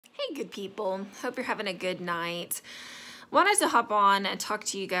Hey, good people. Hope you're having a good night. Wanted to hop on and talk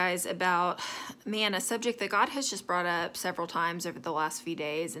to you guys about, man, a subject that God has just brought up several times over the last few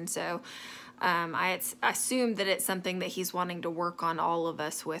days. And so I assume that it's something that he's wanting to work on all of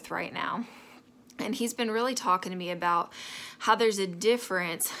us with right now. And he's been really talking to me about how there's a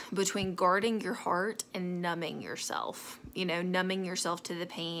difference between guarding your heart and numbing yourself. You know, numbing yourself to the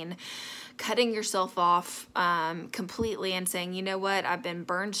pain, cutting yourself off completely and saying, you know what, I've been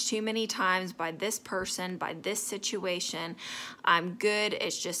burned too many times by this person, by this situation. I'm good.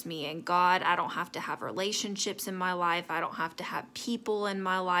 It's just me and God. I don't have to have relationships in my life. I don't have to have people in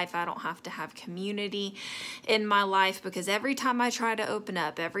my life. I don't have to have community in my life, because every time I try to open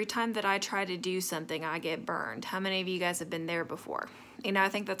up, every time that I try to do something, I get burned. How many of you guys have been there before? You know, I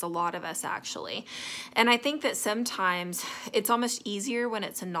think that's a lot of us actually. And I think that sometimes it's almost easier when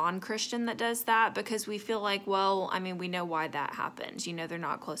it's a non-Christian that does that, because we feel like, well, I mean, we know why that happens. You know, they're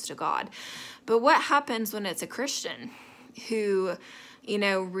not close to God. But what happens when it's a Christian who, you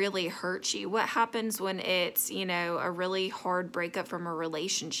know, really hurts you? What happens when it's, you know, a really hard breakup from a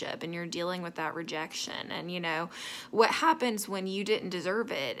relationship and you're dealing with that rejection? And, you know, what happens when you didn't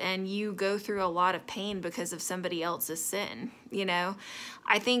deserve it and you go through a lot of pain because of somebody else's sin? You know,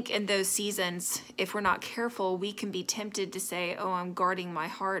 I think in those seasons, if we're not careful, we can be tempted to say, oh, I'm guarding my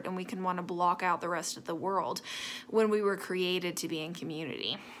heart, and we can want to block out the rest of the world when we were created to be in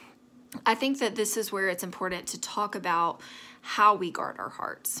community. I think that this is where it's important to talk about how we guard our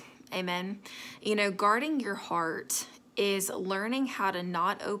hearts. Amen. You know, guarding your heart is learning how to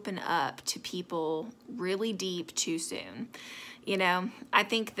not open up to people really deep too soon. You know, I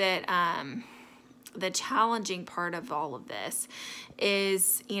think that the challenging part of all of this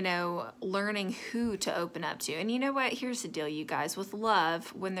is, you know, learning who to open up to. And you know what? Here's the deal, you guys. With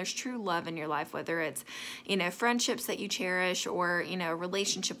love, when there's true love in your life, whether it's, you know, friendships that you cherish, or, you know, a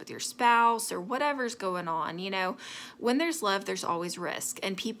relationship with your spouse, or whatever's going on, you know, when there's love, there's always risk.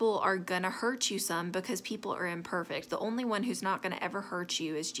 And people are going to hurt you some, because people are imperfect. The only one who's not going to ever hurt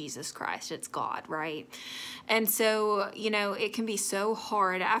you is Jesus Christ. It's God, right? And so, you know, it can be so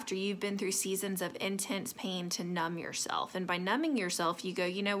hard after you've been through seasons of intense pain to numb yourself. And by numbing yourself, you go,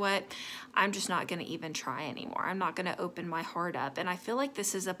 you know what? I'm just not going to even try anymore. I'm not going to open my heart up. And I feel like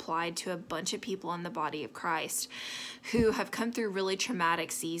this is applied to a bunch of people in the body of Christ who have come through really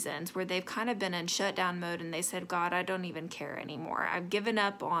traumatic seasons where they've kind of been in shutdown mode, and they said, God, I don't even care anymore. I've given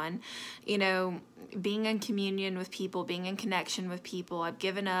up on, you know, being in communion with people, being in connection with people. I've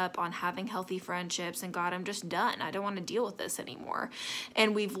given up on having healthy friendships, and God, I'm just done. I don't want to deal with this anymore.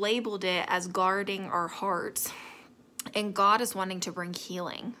 And we've labeled it as guarding our hearts. And God is wanting to bring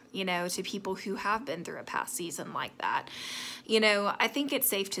healing, you know, to people who have been through a past season like that. You know, I think it's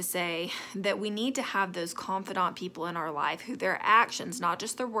safe to say that we need to have those confidant people in our life who their actions, not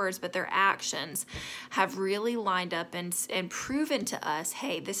just their words, but their actions have really lined up and proven to us,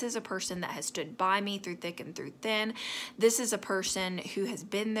 hey, this is a person that has stood by me through thick and through thin. This is a person who has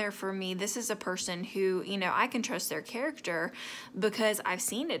been there for me. This is a person who, you know, I can trust their character because I've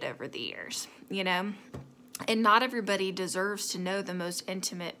seen it over the years, you know. And not everybody deserves to know the most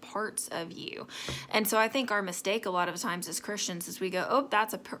intimate parts of you. And so I think our mistake a lot of times as Christians is we go, oh,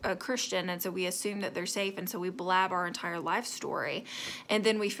 that's a Christian. And so we assume that they're safe. And so we blab our entire life story. And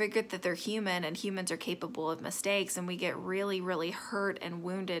then we forget that they're human, and humans are capable of mistakes. And we get really, really hurt and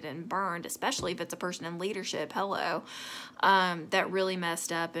wounded and burned, especially if it's a person in leadership, that really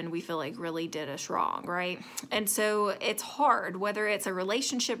messed up and we feel like really did us wrong, right? And so it's hard, whether it's a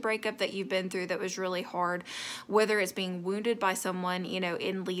relationship breakup that you've been through that was really hard, whether it's being wounded by someone, you know,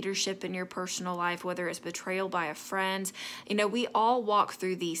 in leadership in your personal life, whether it's betrayal by a friend. You know, we all walk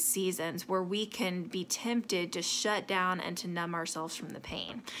through these seasons where we can be tempted to shut down and to numb ourselves from the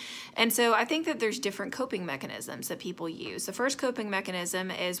pain. And so I think that there's different coping mechanisms that people use. The first coping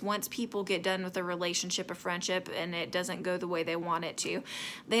mechanism is once people get done with a relationship, a friendship, and it doesn't go the way they want it to,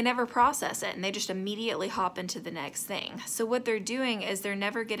 they never process it and they just immediately hop into the next thing. So what they're doing is they're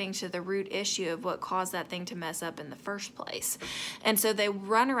never getting to the root issue of what caused that thing to mess up in the first place. And so they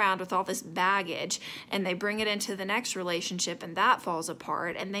run around with all this baggage and they bring it into the next relationship, and that falls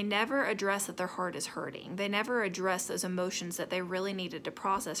apart, and they never address that their heart is hurting. They never address those emotions that they really needed to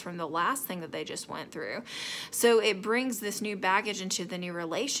process from the last thing that they just went through. So it brings this new baggage into the new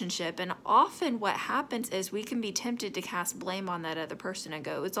relationship, and often what happens is we can be tempted to cast blame on that other person and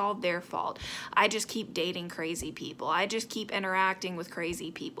go, it's all their fault. I just keep dating crazy people. I just keep interacting with crazy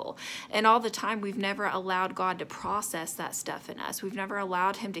people. And all the time we've never allowed allowed God to process that stuff in us. We've never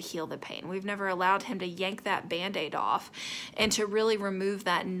allowed him to heal the pain. We've never allowed him to yank that Band-Aid off and to really remove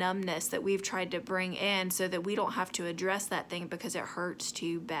that numbness that we've tried to bring in so that we don't have to address that thing because it hurts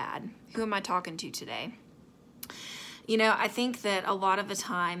too bad. Who am I talking to today? You know, I think that a lot of the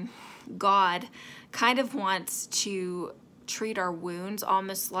time God kind of wants to treat our wounds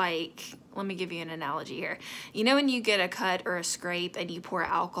almost like, let me give you an analogy here. You know when you get a cut or a scrape and you pour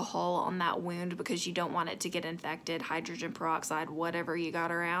alcohol on that wound because you don't want it to get infected, hydrogen peroxide, whatever you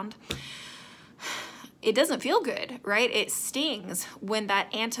got around? It doesn't feel good, right? It stings when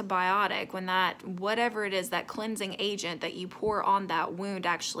that antibiotic, when that whatever it is, that cleansing agent that you pour on that wound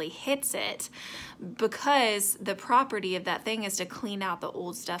actually hits it, because the property of that thing is to clean out the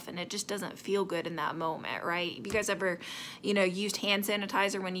old stuff, and it just doesn't feel good in that moment, right? You guys ever, you know, used hand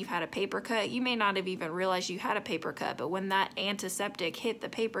sanitizer when you've had a paper cut? You may not have even realized you had a paper cut, but when that antiseptic hit the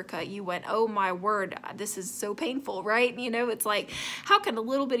paper cut, you went, oh my word, this is so painful, right? You know, it's like, how can a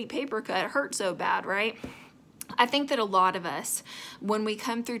little bitty paper cut hurt so bad, right? I think that a lot of us, when we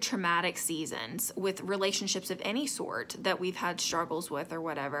come through traumatic seasons with relationships of any sort that we've had struggles with or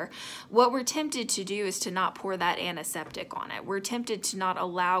whatever, what we're tempted to do is to not pour that antiseptic on it. We're tempted to not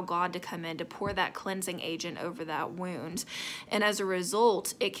allow God to come in to pour that cleansing agent over that wound. And as a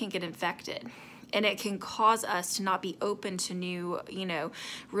result, it can get infected. And it can cause us to not be open to new, you know,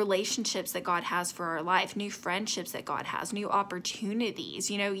 relationships that God has for our life, new friendships that God has, new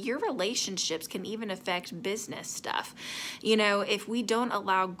opportunities. You know, your relationships can even affect business stuff. You know, if we don't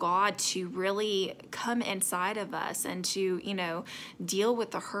allow God to really come inside of us and to, you know, deal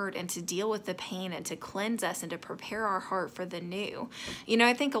with the hurt and to deal with the pain and to cleanse us and to prepare our heart for the new. You know,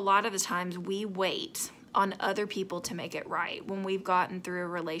 I think a lot of the times we wait on other people to make it right when we've gotten through a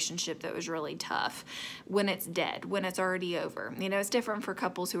relationship that was really tough, when it's dead, when it's already over. You know, it's different for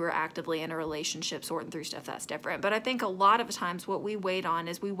couples who are actively in a relationship sorting through stuff. That's different. But I think a lot of times what we wait on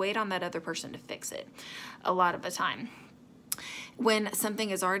is we wait on that other person to fix it a lot of the time. When something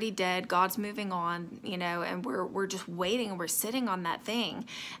is already dead, God's moving on, you know, and we're just waiting and we're sitting on that thing,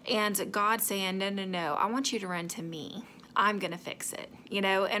 and God's saying, no, I want you to run to me. I'm going to fix it, you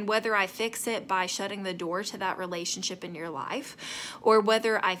know, and whether I fix it by shutting the door to that relationship in your life, or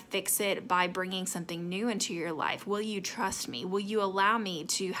whether I fix it by bringing something new into your life, will you trust me? Will you allow me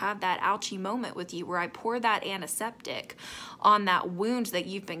to have that ouchy moment with you where I pour that antiseptic on that wound that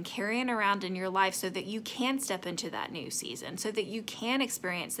you've been carrying around in your life so that you can step into that new season, so that you can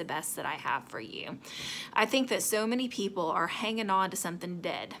experience the best that I have for you? I think that so many people are hanging on to something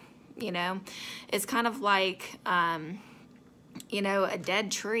dead, you know. It's kind of like, you know, a dead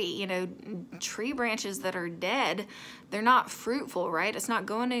tree, you know, tree branches that are dead, they're not fruitful, right? It's not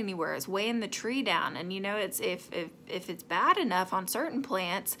going anywhere. It's weighing the tree down. And, you know, it's if it's bad enough on certain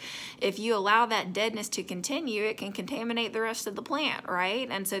plants, if you allow that deadness to continue, it can contaminate the rest of the plant, right?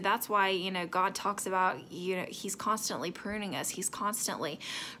 And so that's why, you know, God talks about, you know, he's constantly pruning us. He's constantly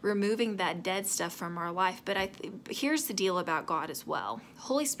removing that dead stuff from our life. But here's the deal about God as well.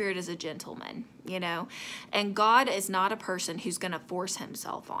 Holy Spirit is a gentleman, you know, and God is not a person who's going to force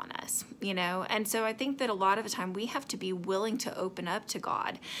himself on us, you know. And so I think that a lot of the time we have to be willing to open up to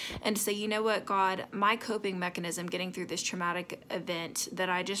God and say, you know what, God, my coping mechanism getting through this traumatic event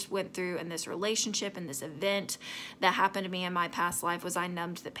that I just went through in this relationship and this event that happened to me in my past life was I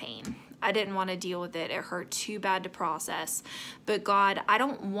numbed the pain. I didn't want to deal with it. It hurt too bad to process. But God, I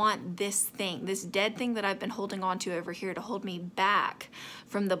don't want this thing, this dead thing that I've been holding on to over here to hold me back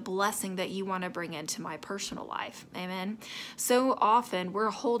from the blessing that you want to bring into my personal life. Amen. So often we're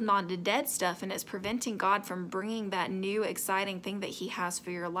holding on to dead stuff and it's preventing God from bringing that new exciting thing that he has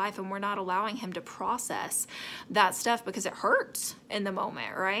for your life. And we're not allowing him to process that stuff because it hurts in the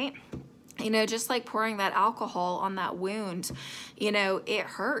moment, right? You know, just like pouring that alcohol on that wound, you know, it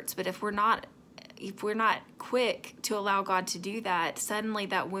hurts. But if we're not quick to allow God to do that, suddenly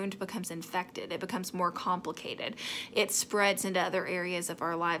that wound becomes infected. It becomes more complicated. It spreads into other areas of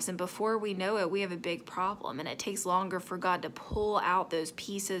our lives. And before we know it, we have a big problem. And it takes longer for God to pull out those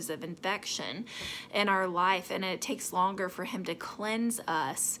pieces of infection in our life. And it takes longer for him to cleanse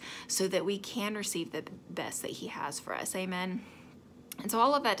us so that we can receive the best that he has for us. Amen. And so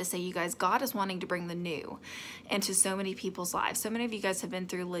all of that to say, you guys, God is wanting to bring the new into so many people's lives. So many of you guys have been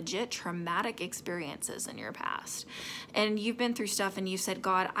through legit traumatic experiences in your past. And you've been through stuff and you said,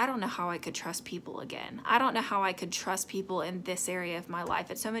 God, I don't know how I could trust people again. I don't know how I could trust people in this area of my life.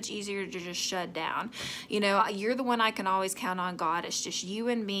 It's so much easier to just shut down. You know, you're the one I can always count on, God. It's just you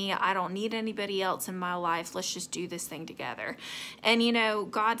and me. I don't need anybody else in my life. Let's just do this thing together. And, you know,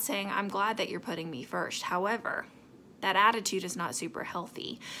 God's saying, I'm glad that you're putting me first. However, that attitude is not super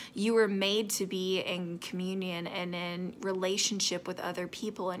healthy. You were made to be in communion and in relationship with other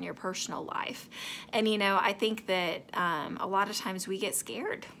people in your personal life. And, you know, I think that a lot of times we get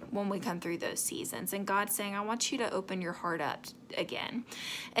scared when we come through those seasons. And God's saying, I want you to open your heart up again.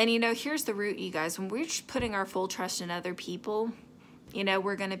 And, you know, here's the root, you guys. When we're just putting our full trust in other people, you know,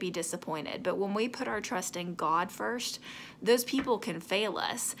 we're going to be disappointed. But when we put our trust in God first, those people can fail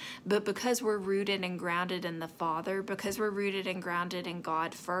us. But because we're rooted and grounded in the Father, because we're rooted and grounded in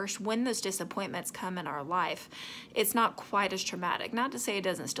God first, when those disappointments come in our life, it's not quite as traumatic. Not to say it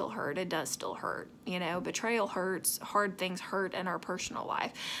doesn't still hurt. It does still hurt. You know, betrayal hurts. Hard things hurt in our personal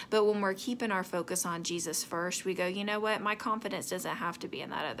life. But when we're keeping our focus on Jesus first, we go, you know what? My confidence doesn't have to be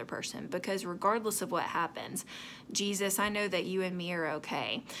in that other person, because regardless of what happens, Jesus, I know that you and me are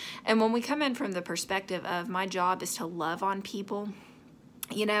okay. And when we come in from the perspective of my job is to love on people,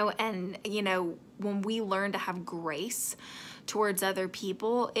 you know, and, you know, when we learn to have grace towards other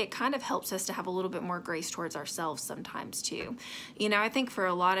people, it kind of helps us to have a little bit more grace towards ourselves sometimes too. You know, I think for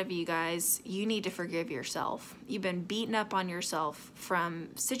a lot of you guys, you need to forgive yourself. You've been beaten up on yourself from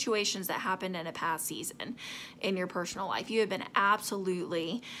situations that happened in a past season in your personal life. You have been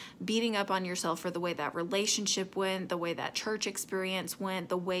absolutely beating up on yourself for the way that relationship went, the way that church experience went,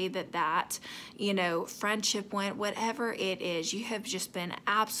 the way that, you know, friendship went, whatever it is. You have just been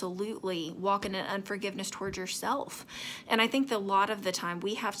absolutely walking in unforgiveness towards yourself. And I think that a lot of the time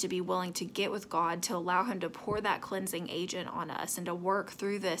we have to be willing to get with God to allow him to pour that cleansing agent on us and to work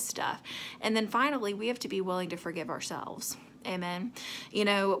through this stuff. And then finally, we have to be willing to forgive ourselves. Amen. You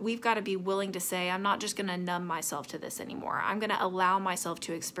know, we've got to be willing to say, I'm not just going to numb myself to this anymore. I'm going to allow myself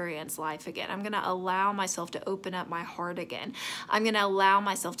to experience life again. I'm going to allow myself to open up my heart again. I'm going to allow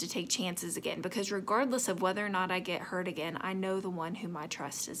myself to take chances again, because regardless of whether or not I get hurt again, I know the one whom my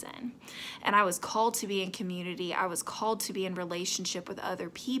trust is in. And I was called to be in community. I was called to be in relationship with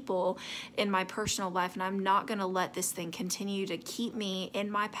other people in my personal life. And I'm not going to let this thing continue to keep me in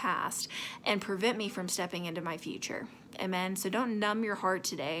my past and prevent me from stepping into my future. Amen. So don't numb your heart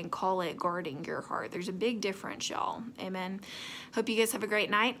today and call it guarding your heart. There's a big difference, y'all. Amen. Hope you guys have a great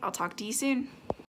night. I'll talk to you soon.